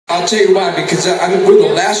I'll tell you why, because we're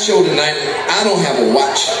the last show tonight. I don't have a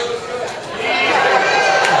watch.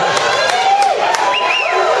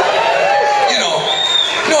 You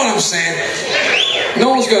know what I'm saying? No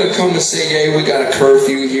one's gonna come and say, "Hey, we got a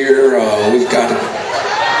curfew here. We've got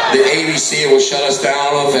the ABC will shut us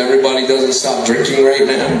down if everybody doesn't stop drinking right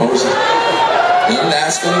now." None of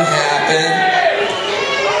that's gonna happen.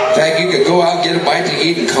 In fact, you could go out, get a bite to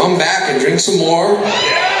eat, and come back and drink some more.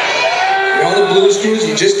 You're on the Bluescruise,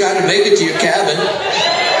 you just got to make it to your cabin.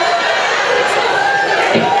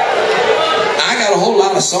 I got a whole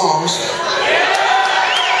lot of songs.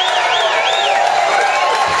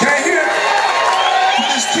 Can I hear it?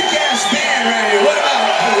 This kick-ass band right here. What about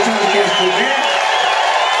the Tommy Castro Band?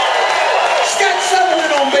 Scot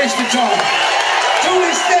Sutherland on bass guitar.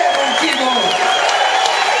 Tony Steads on keyboard.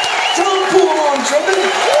 Poole on drums.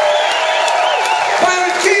 Byron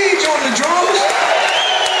on the drums.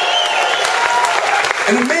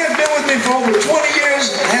 And the man's been with me for over 20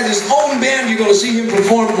 years, has his own band. You're going to see him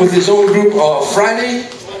perform with his own group Friday,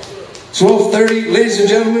 12:30. Ladies and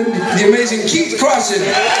gentlemen, the amazing Keith Crossan.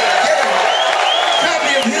 Get a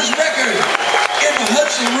copy of his record in the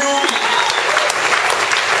Hudson Room.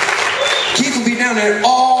 Keith will be down there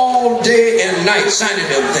all day and night signing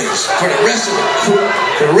them things for the rest of the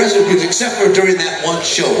group, except for during that one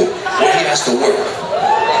show where he has to work.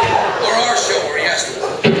 Or our show where he has to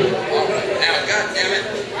work.